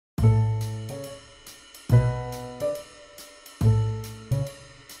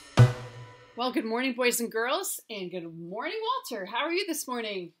Well, good morning, boys and girls, and good morning, Walter. How are you this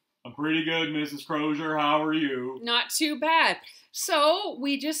morning? I'm pretty good, Mrs. Crozier. How are you? Not too bad. So,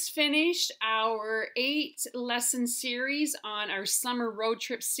 we just finished our 8-lesson series on our summer road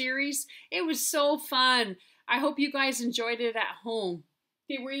trip series. It was so fun. I hope you guys enjoyed it at home.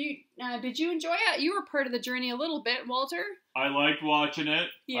 Did you enjoy it? You were part of the journey a little bit, Walter. I liked watching it.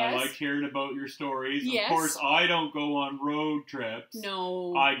 Yes. I liked hearing about your stories. Yes. Of course, I don't go on road trips.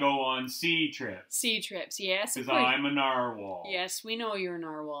 No. I go on sea trips. Sea trips, yes. Because I'm a narwhal. Yes, we know you're a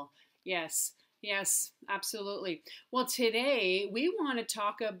narwhal. Yes. Yes, absolutely. Well, today we want to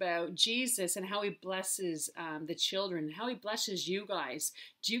talk about Jesus and how he blesses the children, how he blesses you guys.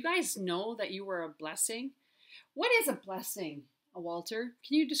 Do you guys know that you were a blessing? What is a blessing, Walter?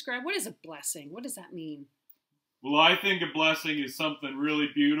 Can you describe what is a blessing? What does that mean? Well, I think a blessing is something really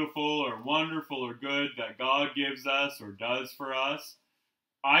beautiful or wonderful or good that God gives us or does for us.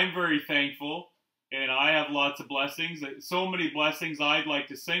 I'm very thankful, and I have lots of blessings. So many blessings I'd like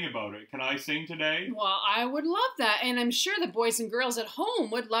to sing about it. Can I sing today? Well, I would love that, and I'm sure the boys and girls at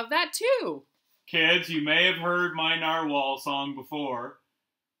home would love that too. Kids, you may have heard my narwhal song before,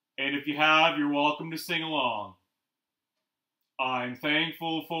 and if you have, you're welcome to sing along. I'm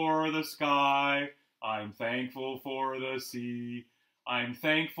thankful for the sky. I'm thankful for the sea. I'm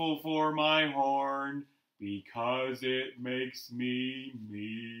thankful for my horn because it makes me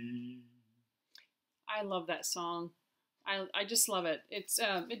me. I love that song. I just love it.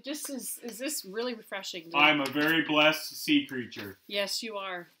 It just is this really refreshing. I'm a very blessed sea creature. Yes, you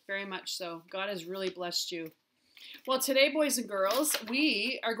are. Very much so. God has really blessed you. Well, today, boys and girls,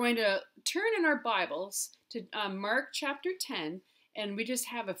 we are going to turn in our Bibles to Mark chapter 10. And we just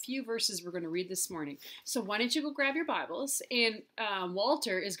have a few verses we're going to read this morning. So why don't you go grab your Bibles, and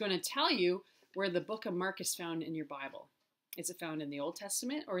Walter is going to tell you where the book of Mark is found in your Bible. Is it found in the Old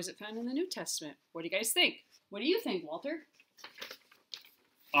Testament or is it found in the New Testament? What do you guys think? What do you think, Walter?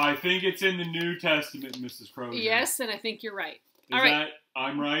 I think it's in the New Testament, Mrs. Crozier. Yes, and I think you're right.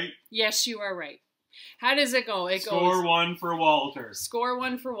 I'm right? Yes, you are right. How does it go? It Score goes, one for Walter. Score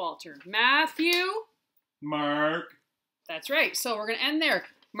one for Walter. Matthew. Mark. That's right. So we're going to end there.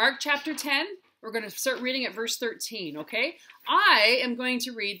 Mark chapter 10. We're going to start reading at verse 13, okay? I am going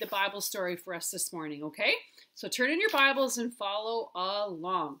to read the Bible story for us this morning, okay? So turn in your Bibles and follow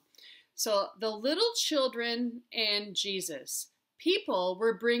along. So the little children and Jesus. People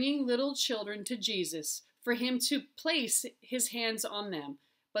were bringing little children to Jesus for him to place his hands on them,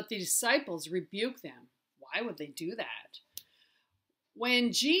 but the disciples rebuked them. Why would they do that?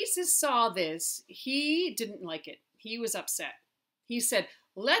 When Jesus saw this, he didn't like it. He was upset. He said,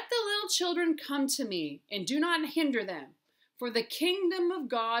 "Let the little children come to me, and do not hinder them, for the kingdom of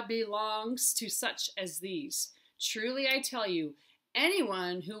God belongs to such as these. Truly I tell you,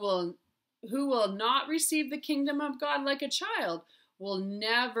 anyone who will not receive the kingdom of God like a child will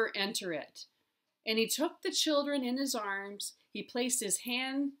never enter it." And he took the children in his arms, he placed his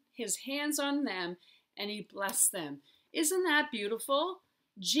hands on them, and he blessed them. Isn't that beautiful?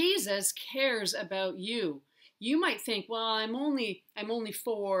 Jesus cares about you. You might think, well, I'm only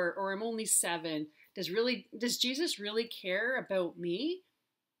 4 or I'm only 7. Does Jesus really care about me?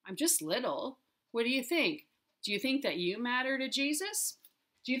 I'm just little. What do you think? Do you think that you matter to Jesus?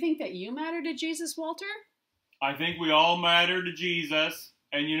 Do you think that you matter to Jesus, Walter? I think we all matter to Jesus.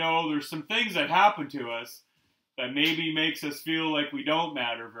 And you know, there's some things that happen to us that maybe makes us feel like we don't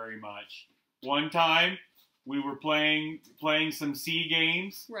matter very much. One time, we were playing some sea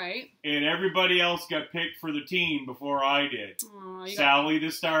games. Right. And everybody else got picked for the team before I did. Sally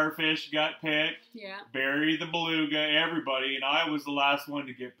the starfish got picked. Yeah. Barry the beluga, everybody. And I was the last one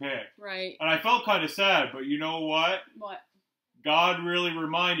to get picked. Right. And I felt kind of sad, but you know what? What? God really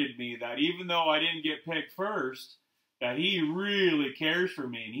reminded me that even though I didn't get picked first, that he really cares for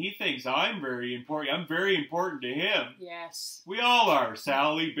me, and he thinks I'm very important. I'm very important to him. Yes. We all are.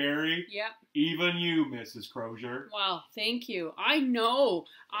 Sally, Barry. Yep. Even you, Mrs. Crozier. Wow, thank you. I know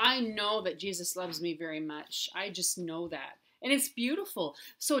that Jesus loves me very much. I just know that. And it's beautiful.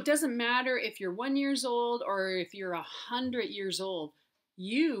 So it doesn't matter if you're 1 year old or if you're 100 years old.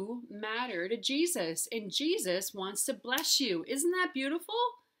 You matter to Jesus, and Jesus wants to bless you. Isn't that beautiful?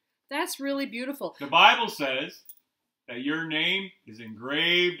 That's really beautiful. The Bible says that your name is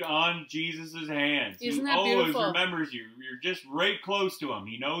engraved on Jesus' hands. Isn't that beautiful? He always beautiful? remembers you. You're just right close to him.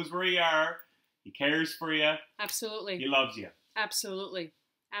 He knows where you are. He cares for you. Absolutely. He loves you. Absolutely.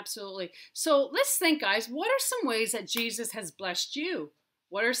 Absolutely. So let's think, guys. What are some ways that Jesus has blessed you?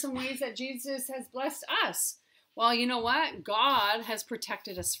 What are some ways that Jesus has blessed us? Well, you know what? God has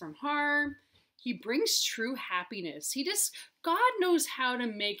protected us from harm. He brings true happiness. God knows how to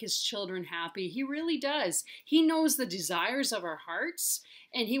make his children happy. He really does. He knows the desires of our hearts,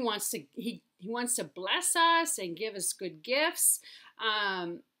 and he wants to bless us and give us good gifts.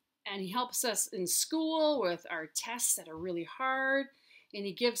 And he helps us in school with our tests that are really hard. And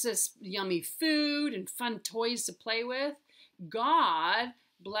he gives us yummy food and fun toys to play with. God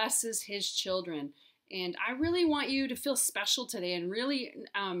blesses his children. And I really want you to feel special today and really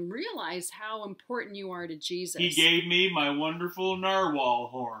realize how important you are to Jesus. He gave me my wonderful narwhal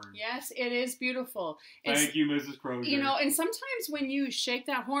horn. Yes, it is beautiful. Thank you, Mrs. Crozier. You know, and sometimes when you shake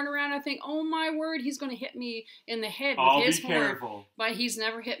that horn around, I think, oh my word, he's going to hit me in the head with his horn. I'll be careful. But he's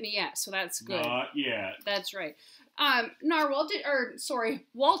never hit me yet, so that's good. Not yet. That's right.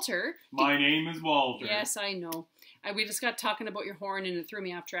 Walter. My name is Walter. Yes, I know. We just got talking about your horn and it threw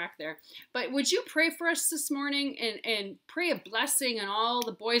me off track there. But would you pray for us this morning and pray a blessing on all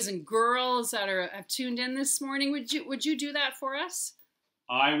the boys and girls that have tuned in this morning? Would you do that for us?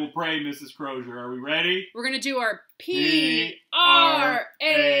 I will pray, Mrs. Crozier. Are we ready? We're going to do our P-R-A-Y,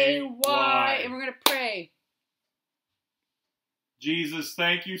 and we're going to pray. Jesus,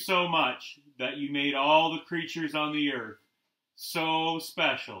 thank you so much that you made all the creatures on the earth so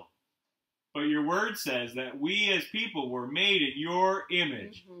special. But your word says that we as people were made in your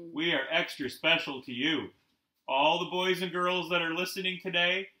image. Mm-hmm. We are extra special to you. All the boys and girls that are listening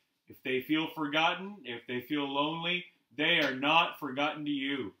today, if they feel forgotten, if they feel lonely, they are not forgotten to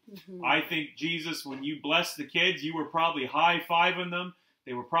you. Mm-hmm. I think, Jesus, when you blessed the kids, you were probably high-fiving them.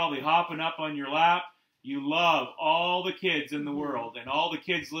 They were probably hopping up on your lap. You love all the kids in the world and all the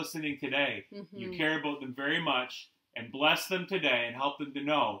kids listening today. Mm-hmm. You care about them very much, and bless them today and help them to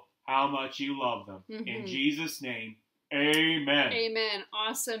know how much you love them. Mm-hmm. In Jesus' name, amen. Amen.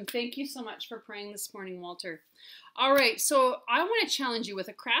 Awesome. Thank you so much for praying this morning, Walter. All right, so I want to challenge you with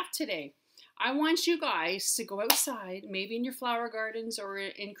a craft today. I want you guys to go outside, maybe in your flower gardens or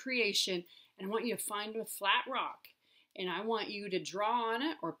in creation, and I want you to find a flat rock. And I want you to draw on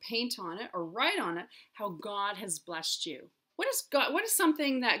it or paint on it or write on it how God has blessed you. What is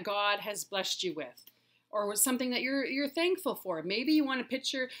something that God has blessed you with? Or was something that you're thankful for? Maybe you want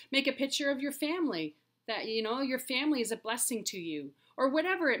to make a picture of your family, that your family is a blessing to you, or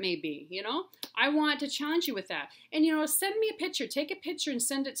whatever it may be. I want to challenge you with that. And send me a picture. Take a picture and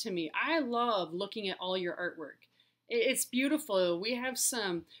send it to me. I love looking at all your artwork. It's beautiful. We have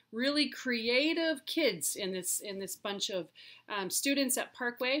some really creative kids in this bunch of students at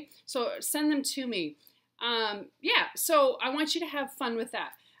Parkway. So send them to me. So I want you to have fun with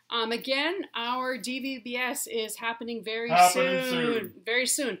that. Again, our DVBS is happening very soon. Very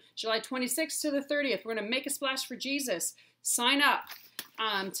soon. July 26th to the 30th. We're going to make a splash for Jesus. Sign up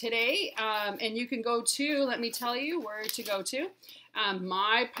today. And you can go to, let me tell you where to go to,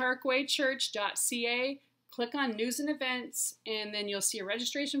 myparkwaychurch.ca. Click on News and Events, and then you'll see a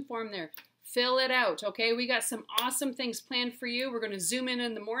registration form there. Fill it out, okay? We got some awesome things planned for you. We're going to zoom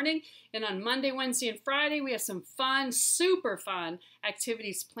in the morning, and on Monday, Wednesday, and Friday, we have some fun, super fun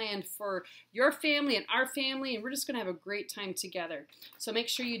activities planned for your family and our family, and we're just going to have a great time together. So make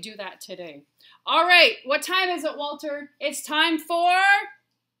sure you do that today. All right, what time is it, Walter? It's time for...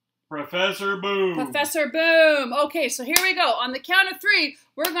 Professor Boom. Professor Boom. Okay, so here we go. On the count of 3,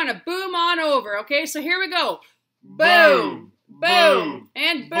 we're going to boom on over. Okay, so here we go. Boom. Boom.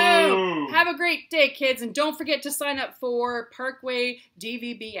 And boom. Have a great day, kids. And don't forget to sign up for Parkway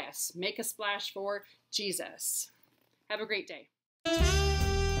DVBS. Make a splash for Jesus. Have a great day.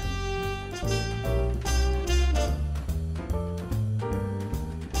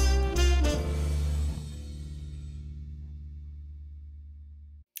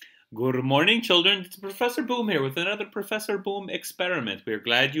 Good morning, children. It's Professor Boom here with another Professor Boom experiment. We are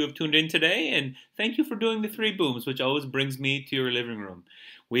glad you have tuned in today, and thank you for doing the 3 booms, which always brings me to your living room.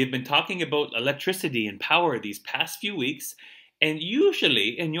 We have been talking about electricity and power these past few weeks, and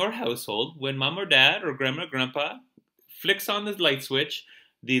usually in your household, when mom or dad or grandma or grandpa flicks on the light switch,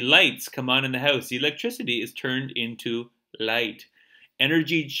 the lights come on in the house. The electricity is turned into light.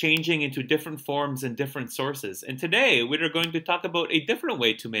 Energy changing into different forms and different sources. And today we are going to talk about a different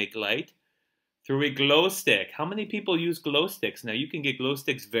way to make light through a glow stick. How many people use glow sticks? Now you can get glow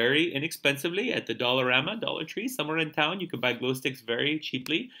sticks very inexpensively at the Dollarama, Dollar Tree, somewhere in town. You can buy glow sticks very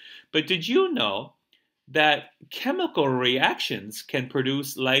cheaply. But did you know that chemical reactions can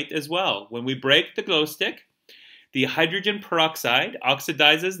produce light as well? When we break the glow stick, the hydrogen peroxide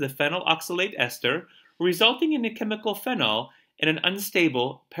oxidizes the phenyloxylate ester, resulting in a chemical phenol and an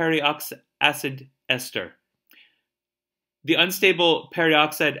unstable peroxide ester. The unstable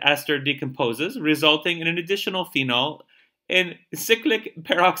peroxide ester decomposes, resulting in an additional phenol and cyclic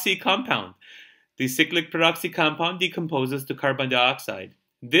peroxy compound. The cyclic peroxy compound decomposes to carbon dioxide.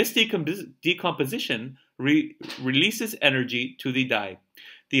 This decomposition releases energy to the dye.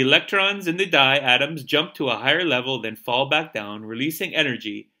 The electrons in the dye atoms jump to a higher level, then fall back down, releasing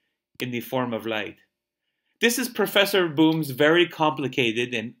energy in the form of light. This is Professor Boom's very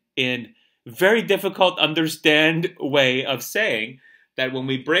complicated and very difficult to understand way of saying that when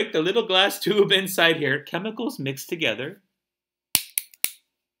we break the little glass tube inside here, chemicals mix together.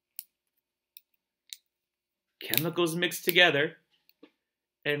 Chemicals mix together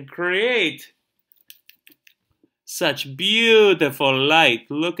and create such beautiful light.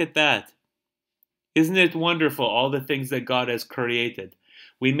 Look at that. Isn't it wonderful, all the things that God has created?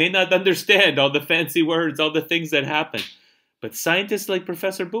 We may not understand all the fancy words, all the things that happen, but scientists like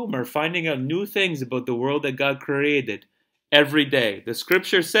Professor Boom are finding out new things about the world that God created every day. The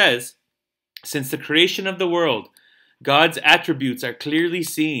scripture says, since the creation of the world, God's attributes are clearly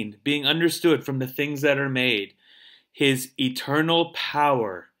seen, being understood from the things that are made. His eternal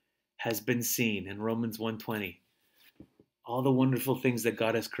power has been seen in Romans 1:20. All the wonderful things that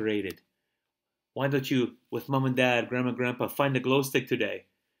God has created. Why don't you, with mom and dad, grandma, grandpa, find a glow stick today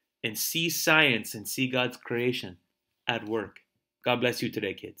and see science and see God's creation at work. God bless you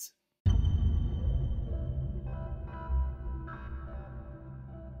today, kids.